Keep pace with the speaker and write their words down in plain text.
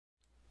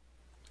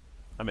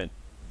I'm in.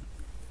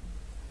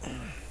 No.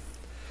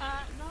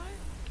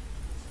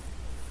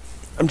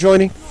 I'm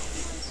joining. Not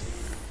nice.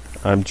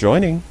 I'm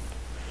joining.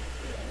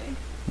 Really?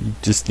 You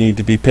just need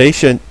to be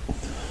patient.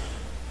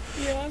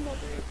 Yeah, I'm not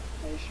very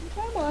patient,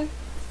 am I?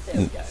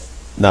 There we go.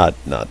 Not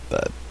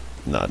that.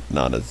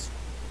 Not as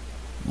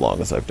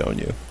long as I've known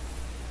you.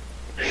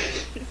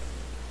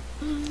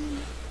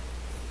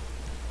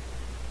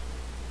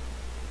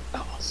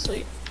 Oh,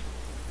 sweet.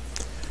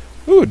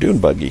 Ooh, dune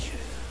buggy.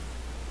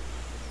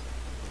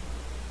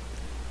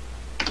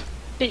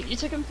 Pete, you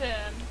to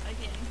confirm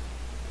again.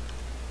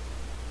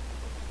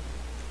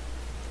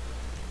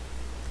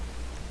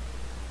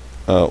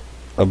 Oh,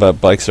 I bet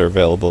bikes are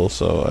available,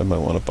 so I might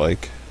want a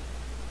bike.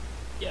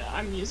 Yeah,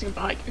 I'm using a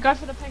bike. Go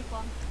for the pink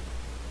one.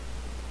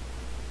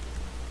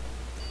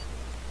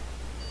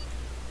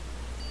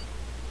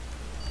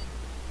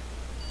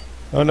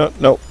 Oh no,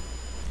 no.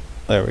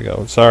 There we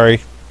go.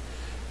 Sorry,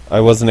 I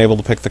wasn't able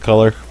to pick the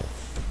color.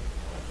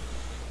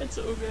 It's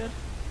all good.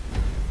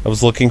 I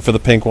was looking for the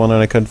pink one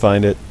and I couldn't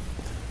find it.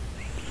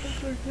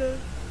 It's okay.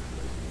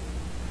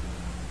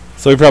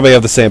 So we probably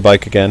have the same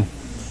bike again.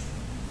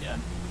 Yeah.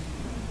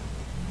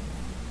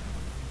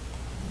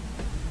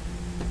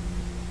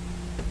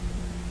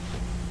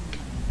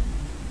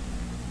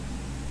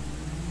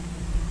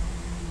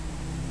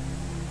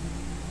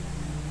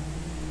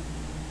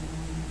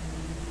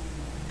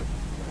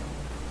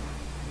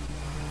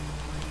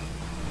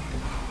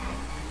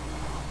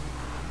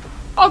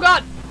 Oh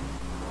god!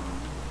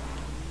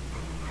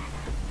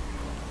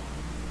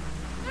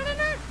 No, no,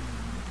 no!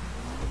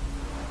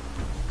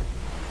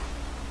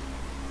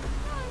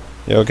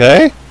 You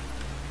okay?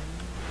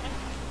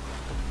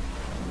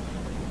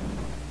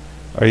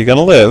 Are you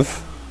gonna live?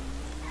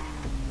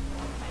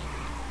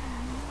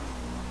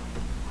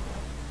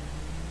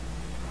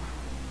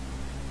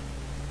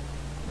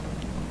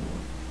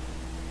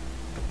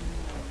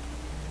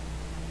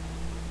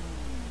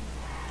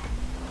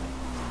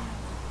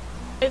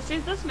 It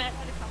says this map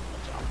had a couple of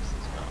jumps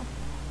as well.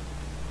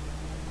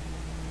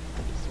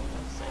 Just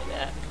wanted to say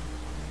that.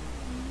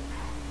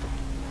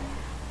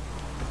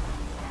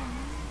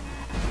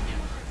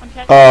 I'm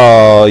catching.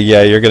 Oh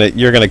yeah, you're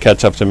gonna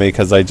catch up to me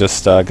because I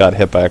just got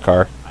hit by a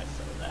car. I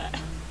saw that.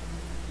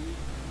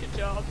 Good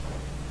job.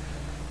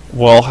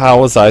 Well, how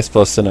was I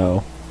supposed to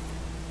know?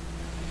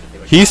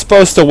 He's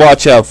supposed to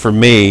watch out for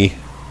me.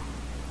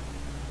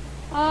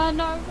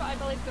 No, I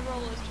believe the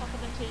rule is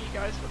chocolate and tea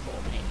goes before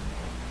me.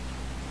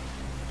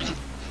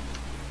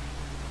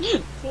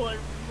 That's all I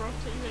remember off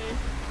TV.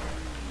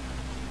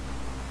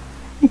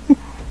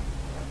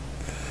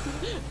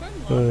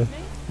 Don't laugh at me.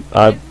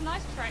 I There's a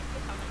nice tractor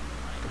coming.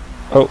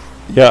 oh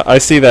yeah, I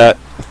see that.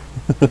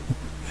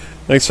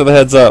 Thanks for the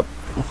heads up.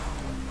 No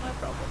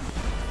problem.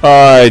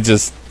 I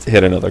just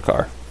hit another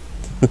car.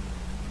 So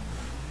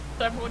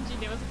what do you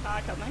knew was a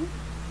car coming?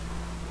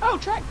 Oh,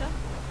 tractor.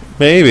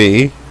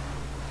 Maybe.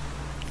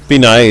 Be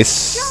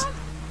nice. John.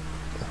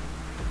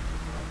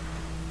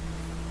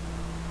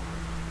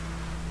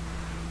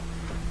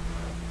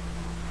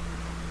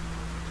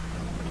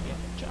 Pretty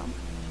epic jump.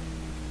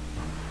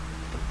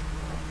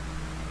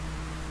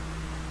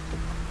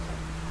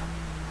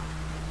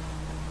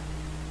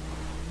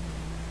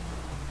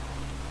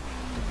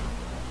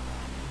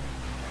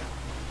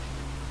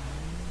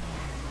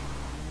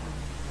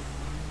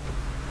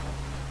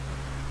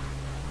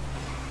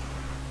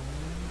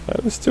 I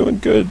was doing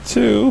good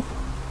too.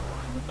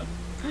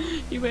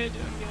 You were doing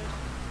good.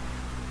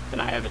 Then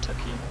I overtook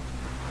you.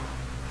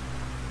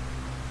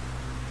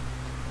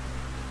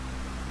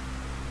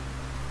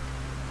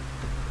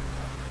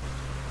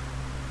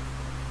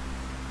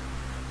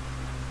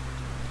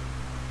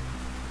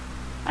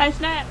 Hey,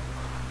 Snap!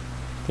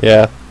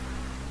 Yeah.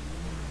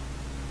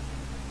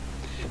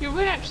 You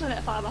weren't actually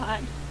that far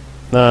behind.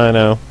 No, I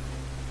know.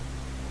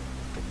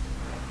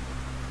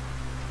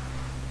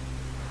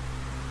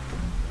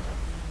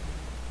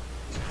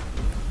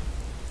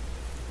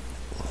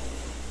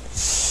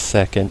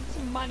 Second.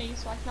 Some money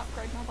so I can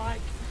upgrade my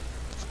bike.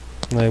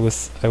 I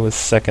was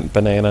second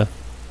banana.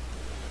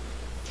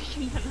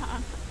 Taking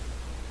banana.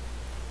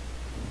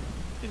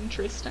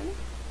 Interesting.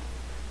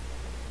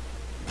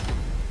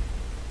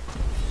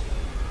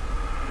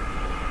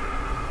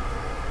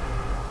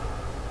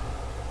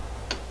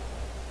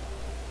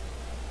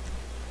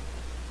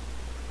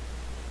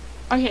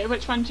 Okay,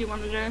 which one do you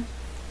want to do?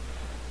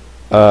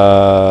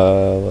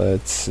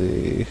 Let's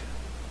see.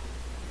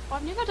 Well,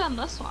 I've never done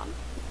this one.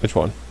 Which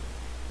one?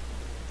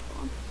 This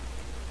one.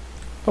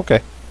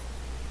 Okay,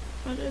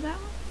 Want to do that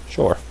one?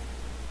 sure.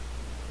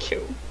 Cool.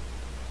 It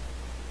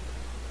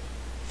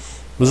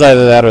was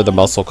either that or the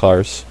muscle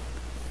cars.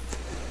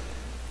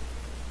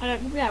 I don't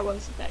think that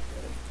was that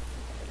good.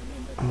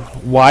 I remember.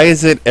 Why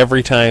is it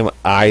every time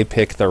I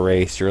pick the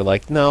race, you're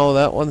like, no,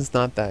 that one's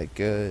not that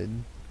good?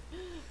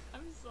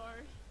 I'm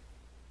sorry.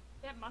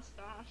 That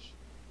mustache.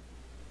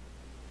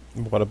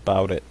 What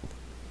about it?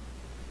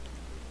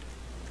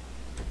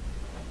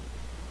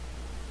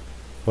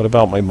 What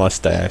about my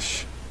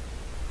mustache? A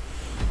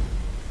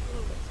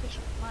little bit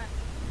special. Right.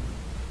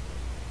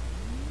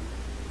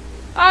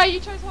 Ah, you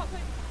chose hot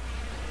pink.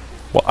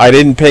 Well, I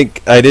didn't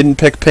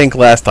pick pink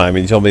last time,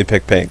 and you told me to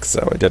pick pink,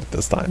 so I did it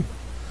this time.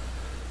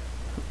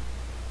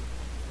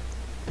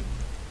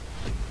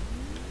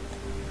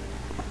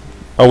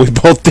 Oh, we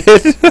both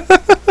did?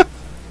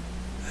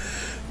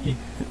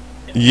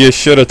 You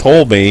should have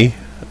told me.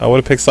 I would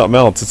have picked something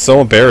else. It's so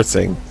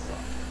embarrassing.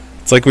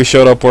 It's like we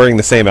showed up wearing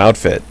the same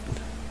outfit.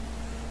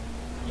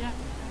 Yeah.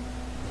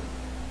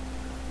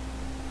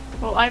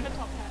 Well, I have a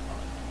top hat on.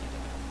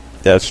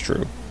 That's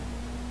true.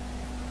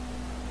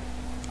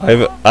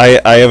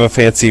 I have a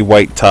fancy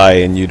white tie,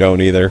 and you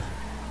don't either.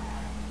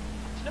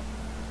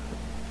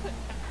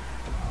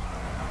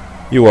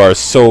 You are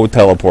so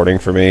teleporting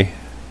for me.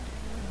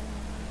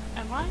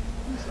 Am I?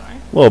 I'm sorry.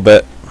 A little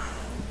bit.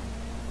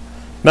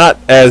 Not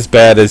as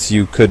bad as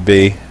you could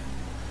be,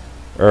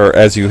 or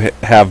as you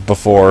have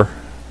before.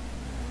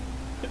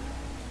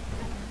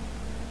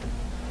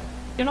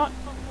 You're not.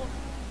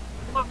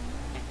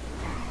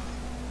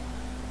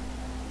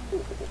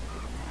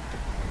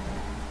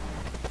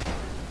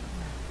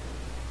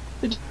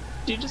 Did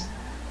you just?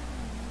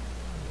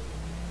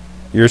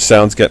 Your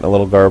sound's getting a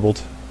little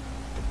garbled.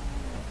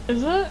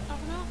 Is it? I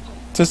don't know.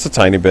 Just a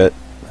tiny bit.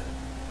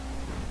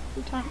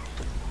 Good time.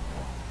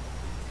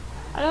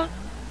 I don't.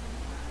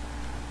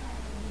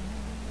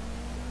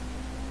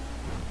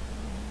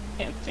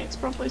 Can't think it's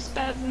probably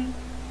spazzing.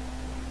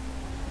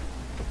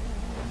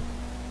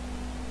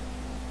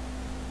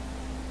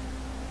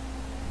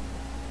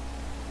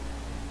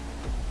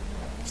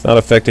 It's not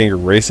affecting your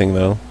racing,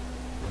 though.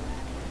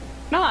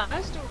 No,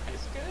 I still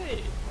race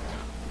good.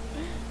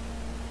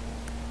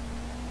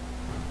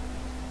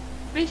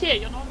 But yeah,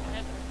 you're not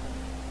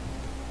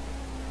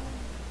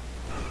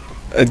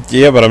bad.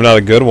 Yeah, but I'm not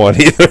a good one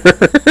either.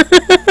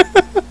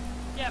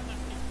 Yeah,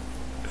 but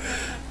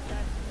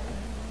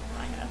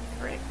I have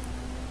correct.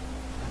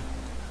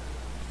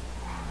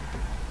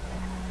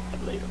 I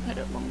believe I've had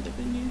it longer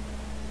than you.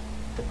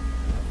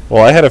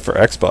 Well, I had it for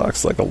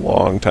Xbox like a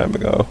long time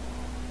ago.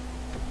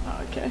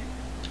 Oh, okay.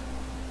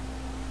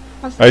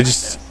 I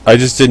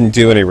just didn't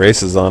do any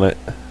races on it.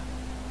 Oh,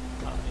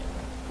 yeah.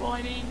 Well,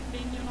 I mean,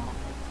 then you're not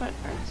quite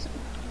racing.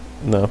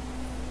 No.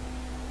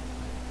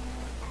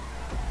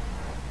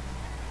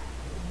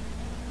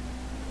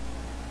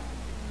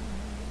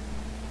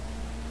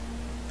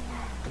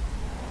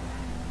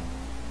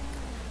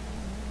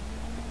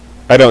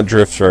 I don't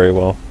drift very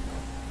well.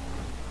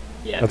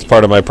 Yeah, That's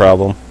part of my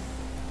problem.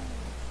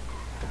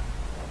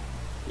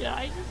 Yeah,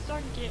 I just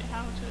don't get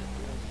how to drift.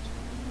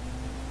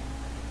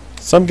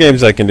 Some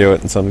games I can do it,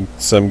 and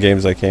some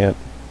games I can't.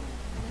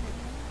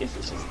 Guess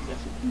it's just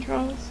different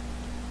controls.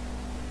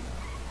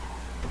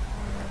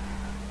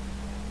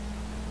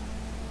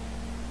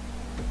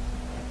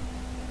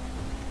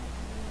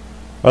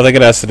 I think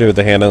it has to do with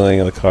the handling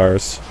of the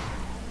cars.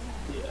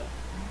 Yeah.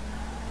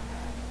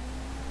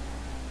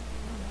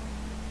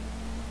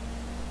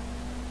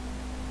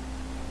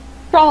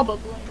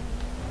 Probably.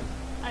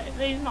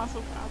 These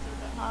muscle cars are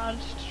a bit hard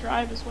to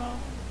drive as well.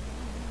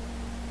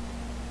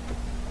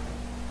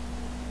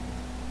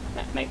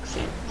 That makes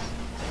sense.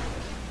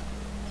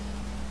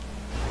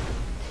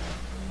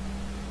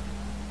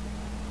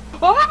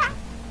 Ah!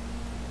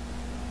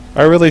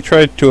 I really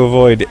tried to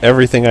avoid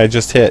everything I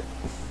just hit.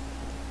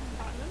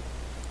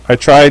 I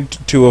tried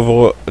to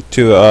avoid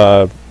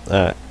I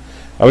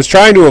was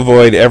trying to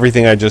avoid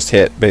everything I just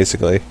hit,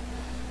 basically.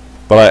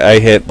 But I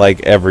hit like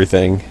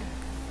everything.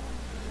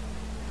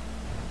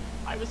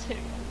 I was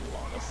hitting a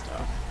lot of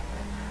stuff.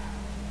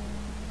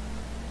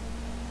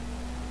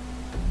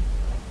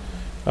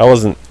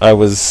 I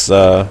was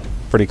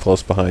pretty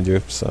close behind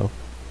you, so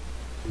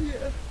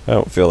Yeah. I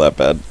don't feel that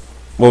bad.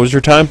 What was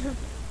your time?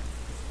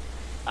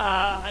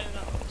 I don't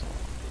know.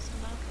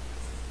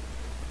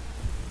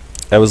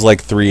 That was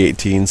like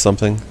 3:18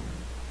 something.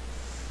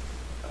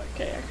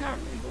 Okay, I can't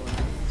remember what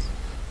it was.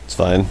 It's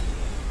fine.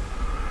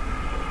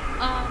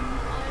 I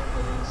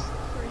was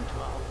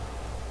 3:12.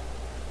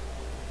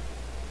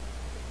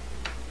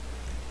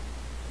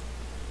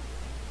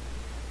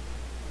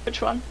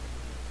 Which one?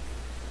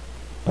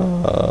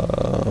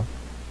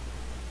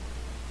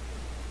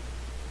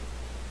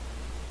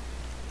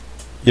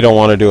 You don't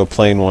want to do a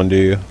plain one, do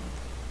you?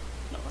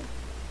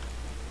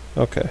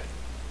 No. Okay.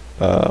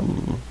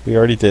 We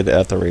already did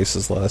at the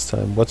races last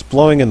time. What's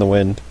blowing in the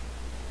wind?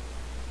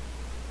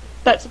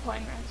 That's a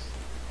plane race.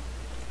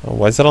 Oh,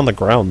 why is it on the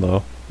ground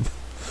though?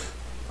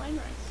 Plane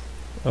race.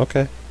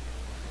 Okay.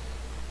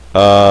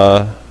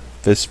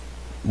 This,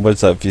 what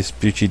is that?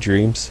 Vespucci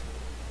Dreams?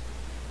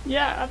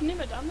 Yeah, I've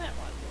never done that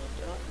one. Will I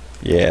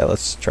do it? Yeah,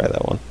 let's try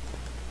that one.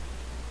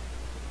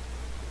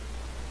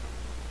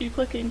 You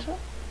click enter.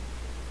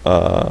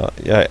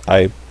 Yeah,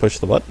 I push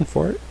the button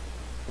for it.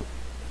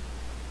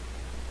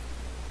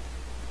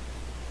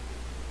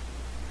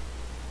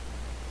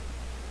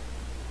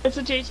 It's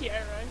a GTA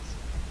race.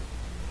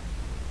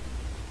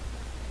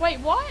 Wait,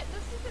 what?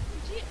 This isn't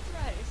the Jets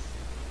race.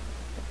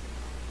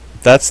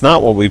 That's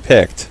not what we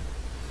picked.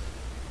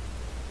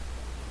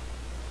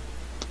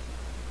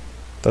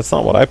 That's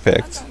not what I I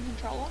picked. don't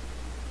control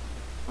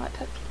it. Might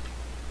pick.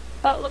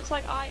 But it looks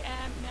like I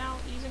am now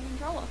using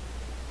controller.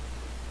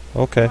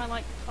 Okay. My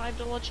like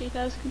 $5 cheap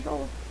ass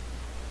controller.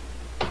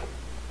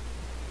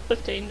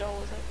 $15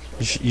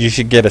 actually. You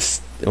should get a...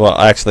 Well,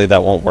 actually,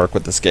 that won't work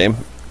with this game.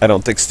 I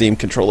don't think Steam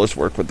controllers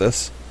work with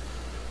this.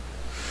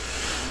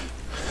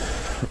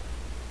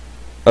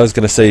 I was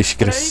gonna say you should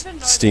get a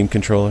Steam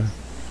controller.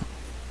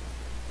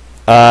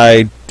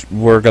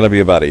 We're gonna be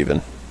about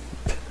even.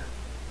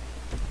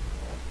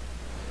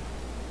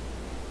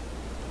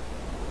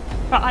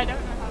 But I don't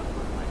know how to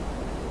play.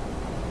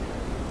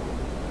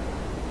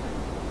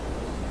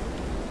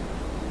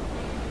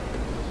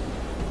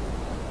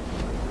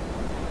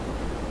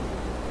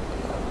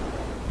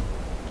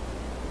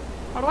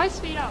 How do I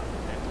speed up?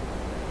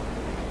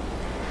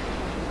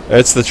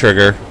 It's the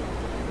trigger.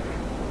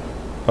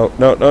 Oh,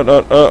 no, no,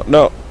 no, no,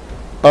 no.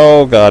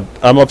 Oh, God.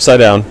 I'm upside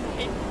down.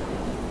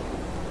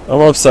 I'm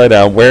upside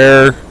down.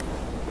 Where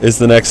is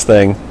the next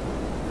thing?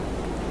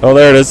 Oh,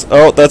 there it is.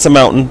 Oh, that's a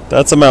mountain.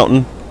 That's a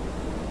mountain.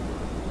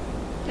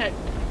 Okay.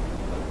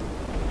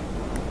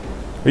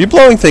 Are you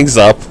blowing things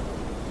up?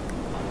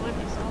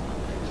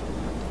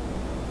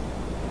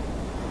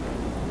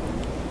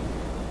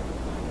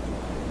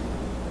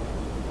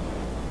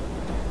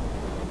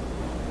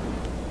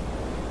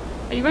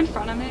 Are you in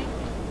front of me?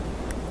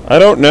 I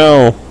don't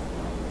know.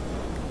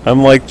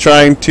 I'm like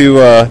trying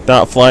to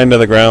not fly into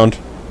the ground.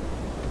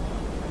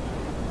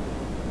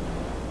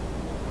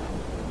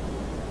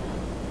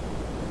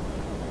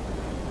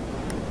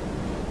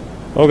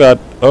 Oh God.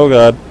 Oh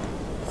God.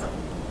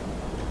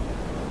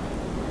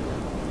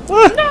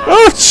 Ah! No!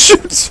 Oh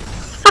shoot!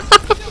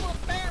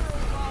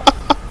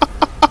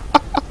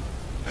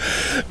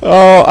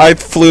 Oh, I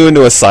flew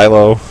into a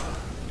silo.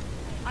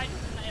 I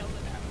just nailed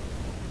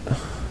it out.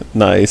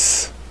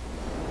 Nice.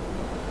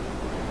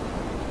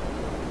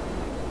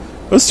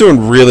 I was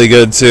doing really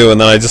good too, and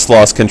then I just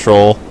lost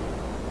control.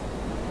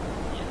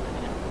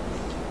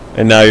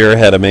 And now you're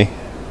ahead of me.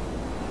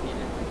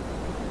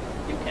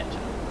 You catch up.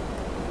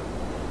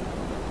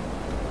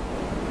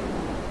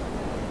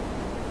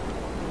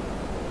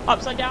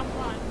 Upside down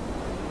flying.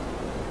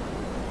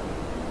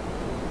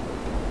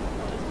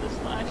 What is this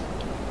like?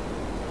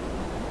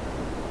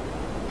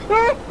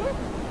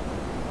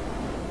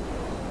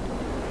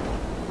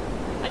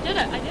 I did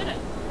it, I did it.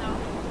 No.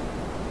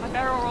 My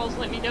barrel rolls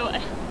let me do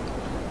it.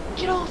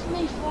 Get off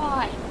me,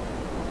 fly!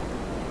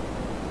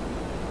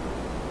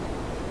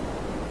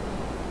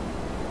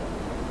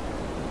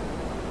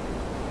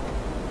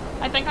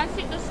 I think I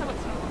set this so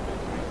it's no longer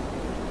right.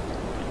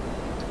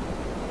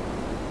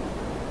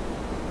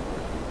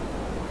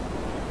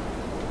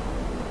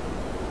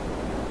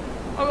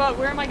 Oh God,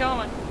 where am I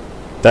going?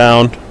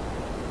 Down.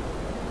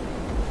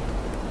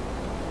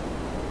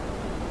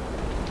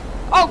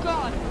 Oh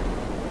God! I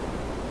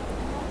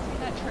don't see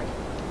that tree.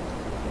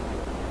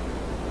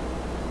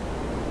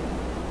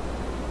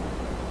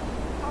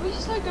 How are you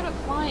so good at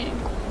flying?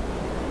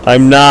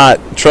 I'm not.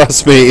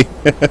 Trust me.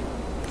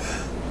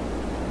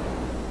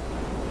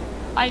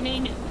 I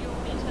mean, you're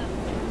better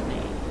than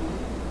me.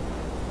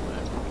 But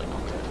that's probably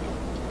not good.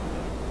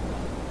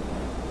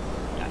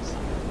 Yes.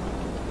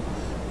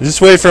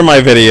 Just wait for my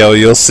video.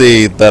 You'll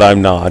see that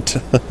I'm not.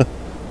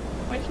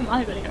 Wait for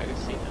my video to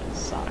see that it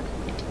suck.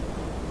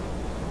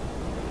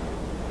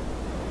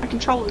 My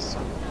controllers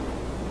suck.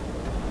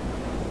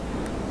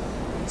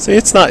 See,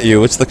 it's not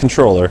you. It's the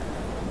controller.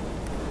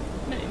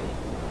 Maybe.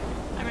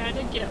 I mean, I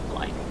did get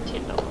like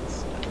 $10. So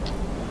I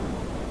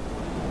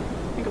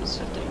think it was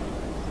 15.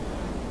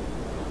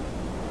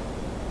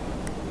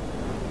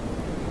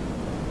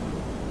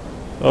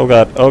 Oh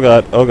God. Oh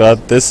God. Oh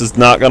God. This is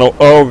not gonna...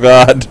 Oh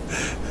God.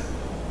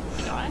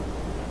 You die?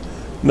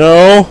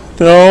 No.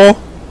 No.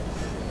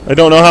 I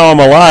don't know how I'm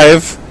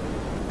alive.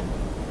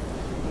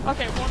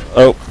 Okay, one.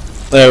 Oh.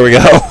 There we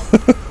go.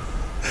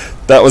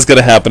 That was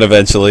gonna happen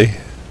eventually.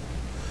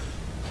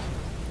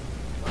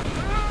 I'm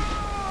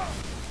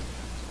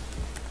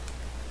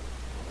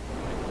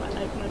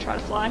gonna try to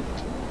fly.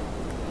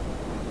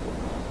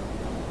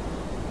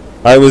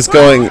 I was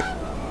going...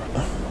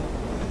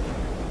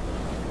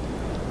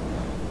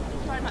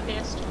 Try my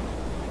best.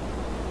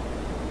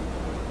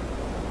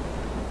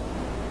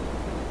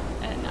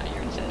 And now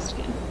you're in first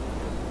again.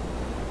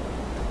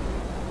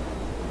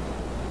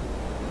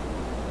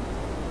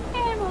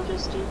 And we'll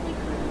just gently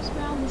cruise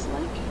around this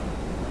lake.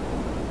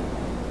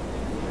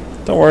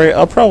 Don't worry,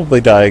 I'll probably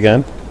die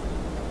again.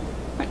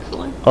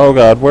 Hopefully. Oh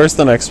God, where's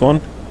the next one?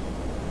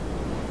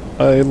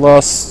 I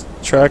lost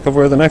track of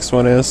where the next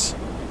one is.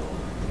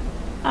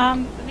 The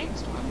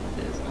next one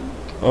is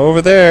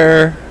Over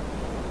there.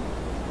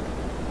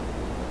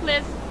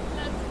 Liz,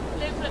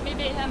 let me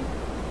beat him.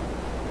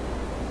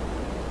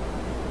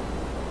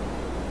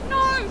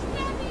 No,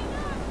 Snappy,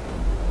 no!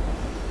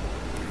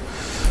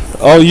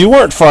 Oh, you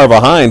weren't far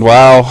behind.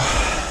 Wow.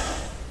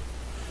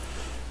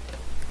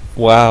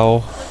 Wow.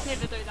 Let's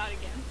never do that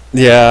again.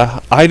 Yeah,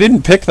 I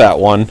didn't pick that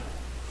one.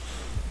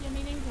 Yeah,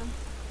 me neither.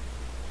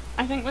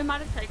 I think we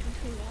might have taken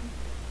too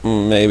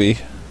long. Maybe.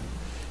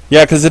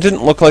 Yeah, because it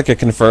didn't look like it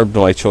confirmed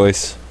my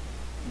choice.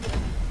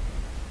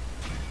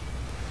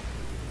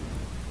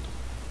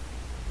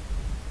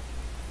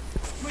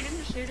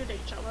 shoot at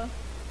each other.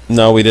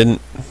 No, we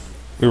didn't.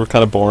 We were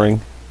kind of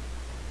boring.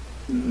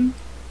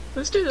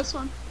 Let's do this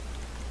one.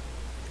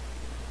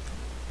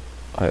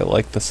 I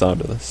like the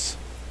sound of this.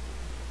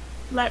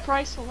 Let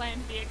race or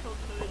land vehicle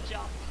to the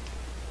jump.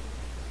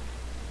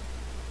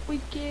 We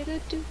gotta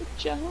do the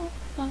jump.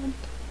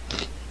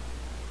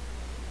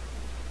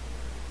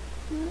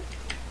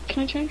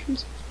 Can I change from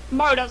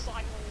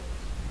motorcycle?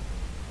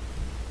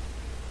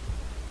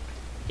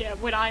 Yeah,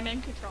 when I'm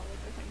in control,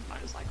 everything's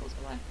motorcycles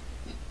away.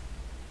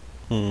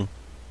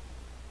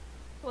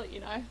 I'll let you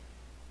know.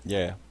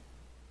 Yeah.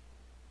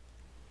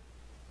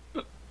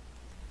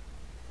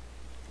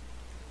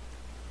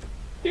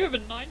 You have a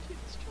 19th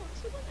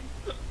chance of winning.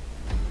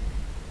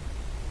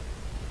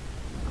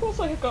 Of course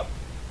I have got.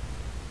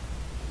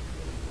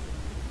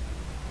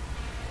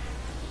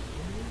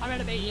 I'm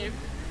gonna beat you.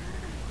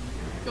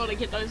 Gotta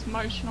get those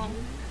emotional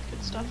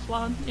good stuff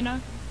flowing, you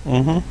know?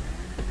 Mm-hmm. I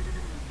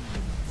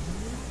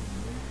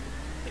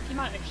think you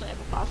might actually have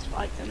a faster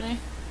bike than me.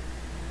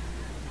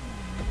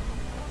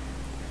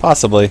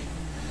 Possibly.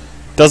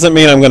 Doesn't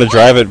mean I'm gonna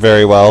drive it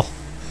very well.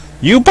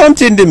 You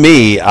bumped into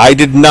me. I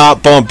did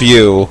not bump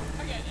you.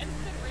 Okay,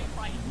 instant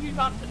replay. You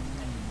bumped into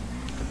me.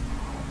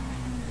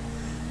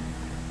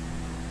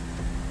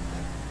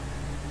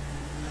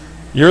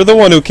 You're the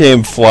one who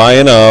came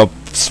flying up,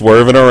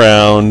 swerving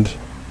around.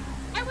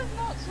 I was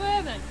not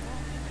swerving.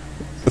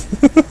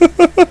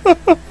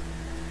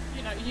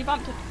 You know, you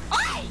bumped into me.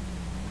 Hey!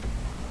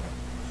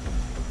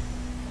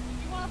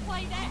 You wanna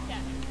play that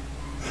game?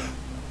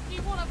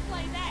 You wanna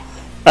play that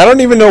game? I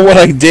don't even know what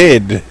I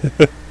did. You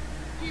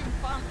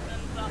bumped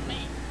into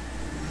me.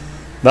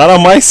 Not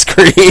on my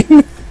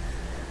screen.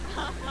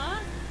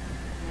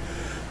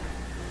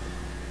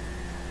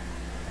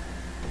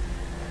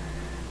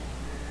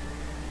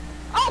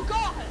 Oh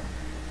god!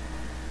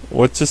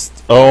 What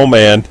just... Oh,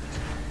 man.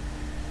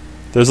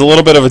 There's a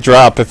little bit of a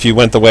drop if you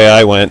went the way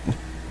I went.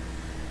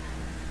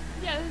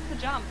 Yeah, this is the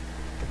jump.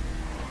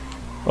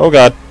 Oh,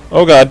 God.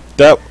 Oh, God.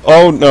 That...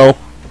 Oh, no.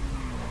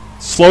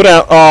 Slow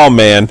down. Oh,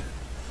 man.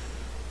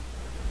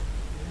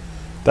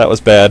 That was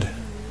bad.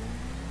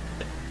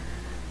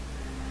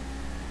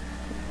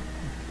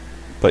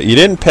 But you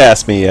didn't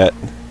pass me yet.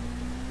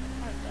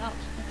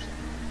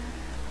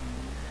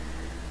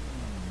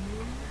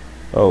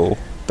 Oh,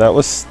 that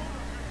was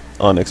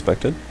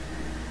unexpected.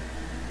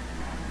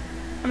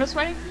 I'm just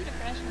waiting for you to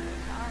crash into a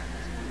car at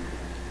this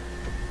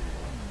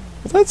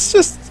point. That's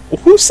just...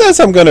 Who says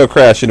I'm going to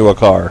crash into a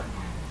car?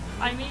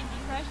 I mean, you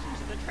crashed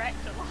into the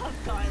tractor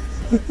last time,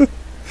 so...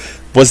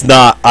 Was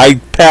not. I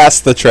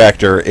passed the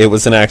tractor. It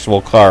was an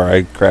actual car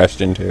I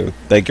crashed into.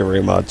 Thank you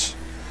very much.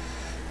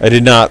 I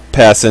did not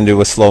pass into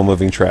a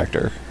slow-moving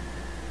tractor.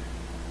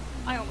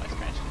 I almost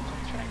crashed into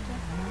the tractor.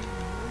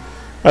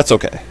 That's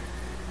okay.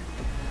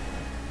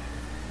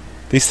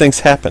 These things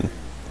happen.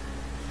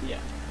 Yeah.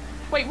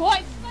 Wait, what?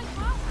 It's so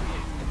past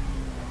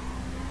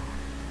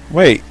you.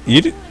 Wait,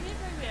 you did...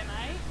 Everywhere,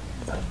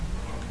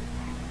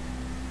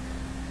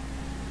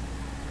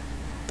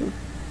 mate.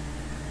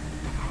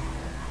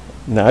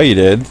 Now you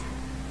did.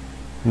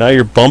 Now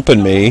you're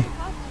bumping me.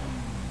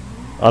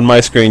 On my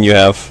screen you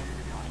have.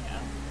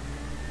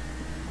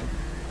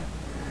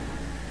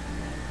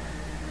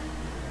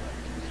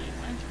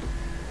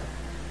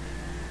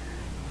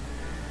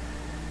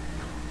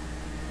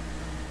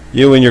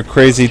 You and your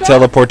crazy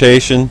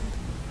teleportation.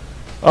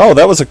 Oh,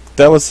 that was a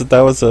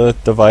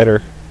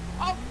divider.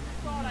 Oh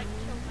god, I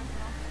killed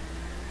myself.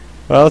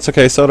 Well, it's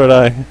okay. So did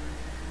I.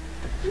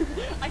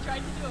 I tried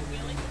to do a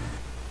wheelie.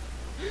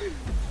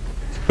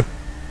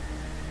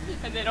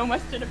 And then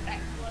almost did a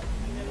backflip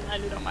and then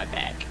landed on my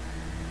back.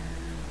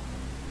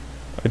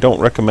 I don't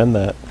recommend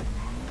that.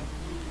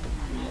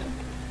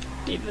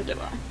 Yeah. Neither do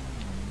I.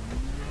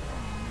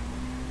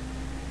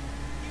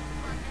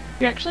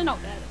 You're actually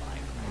not bad at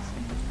bike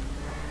racing.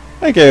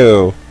 Thank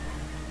you.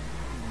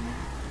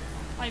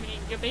 I mean,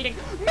 you're beating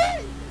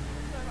me!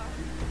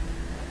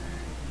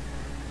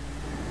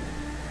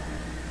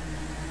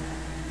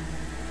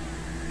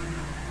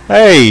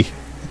 Hey.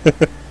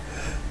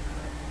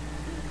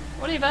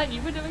 Whatever,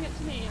 you were doing it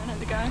to me, you don't have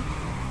to go.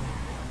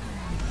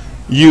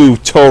 You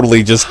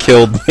totally just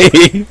killed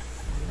me.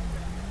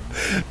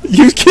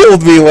 You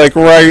killed me like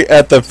right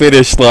at the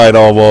finish line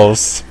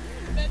almost.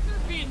 That's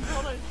what being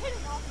told I was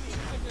hitting off me you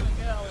were doing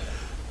earlier.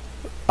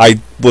 I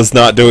was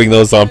not doing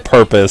those on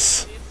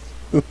purpose.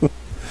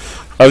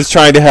 I was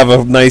trying to have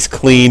a nice,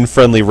 clean,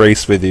 friendly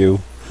race with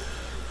you.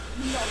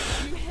 No,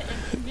 you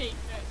hit me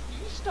first.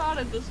 You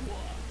started this war.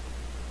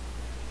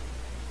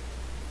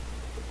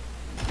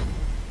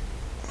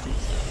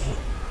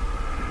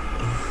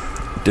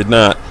 Did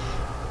not.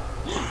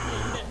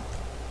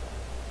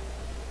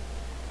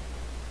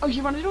 Oh,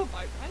 you want to do a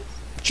boat race?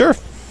 Sure.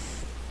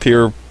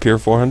 Pier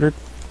 400.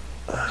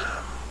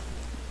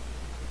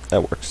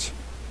 That works.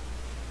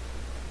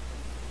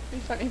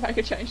 It'd be funny if I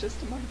could change this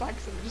to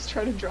motorbikes and just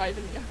try to drive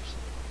in the ocean.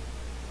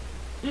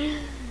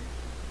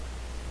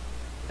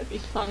 That'd be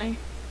funny.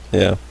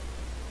 Yeah.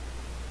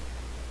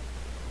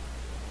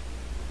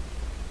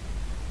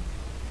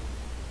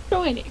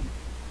 Joining.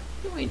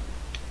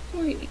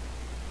 Joy.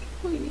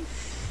 Joy.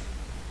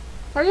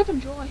 Hurry up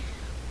and joy.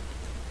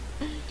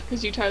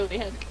 Because you totally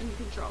had in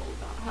control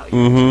about how you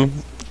Mm-hmm.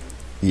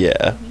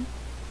 Yeah.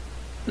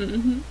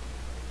 Mm-hmm.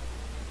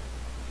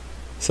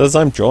 Says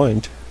I'm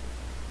joined.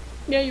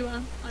 Yeah, you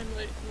are. I'm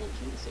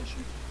launching the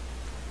session.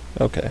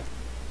 Okay.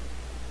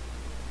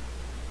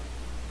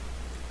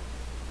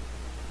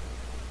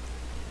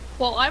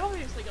 Well, I'm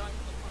obviously going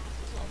for the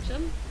fastest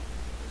option.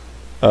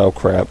 Oh,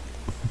 crap.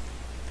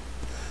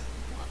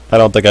 I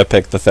don't think I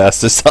picked the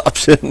fastest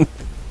option.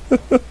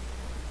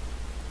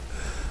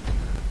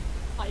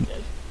 I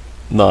did.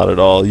 Not at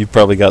all. You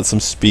probably got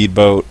some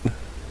speedboat.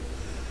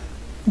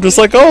 I'm just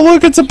like, oh,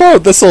 look, it's a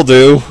boat. This'll do.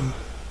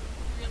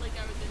 Really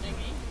go with the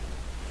dinghy.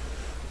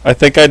 I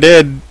think I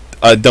did.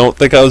 I don't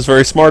think I was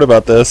very smart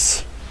about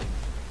this.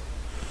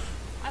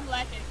 I'm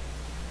lacking.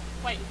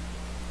 Wait,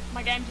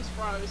 my game just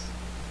froze.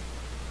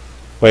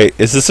 Wait,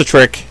 is this a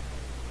trick?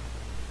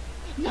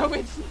 No,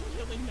 it's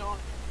really not.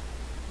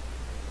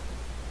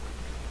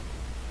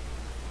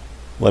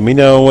 Let me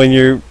know when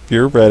you're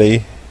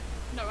ready.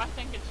 No, I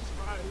think it just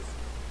froze.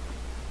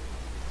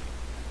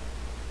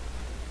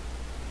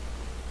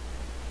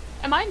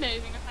 Am I moving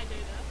if I do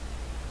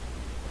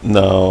this?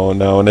 No,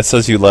 no, and it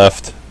says you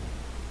left.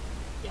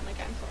 Yeah, my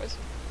game froze.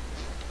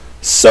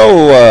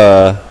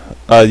 So,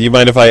 you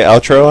mind if I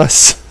outro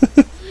us?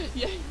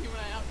 Yeah, you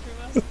want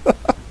to outro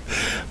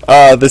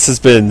us? This has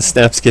been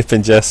Snapskip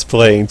and Jess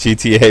playing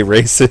GTA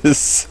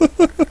races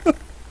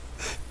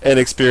and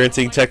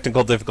experiencing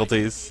technical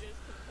difficulties.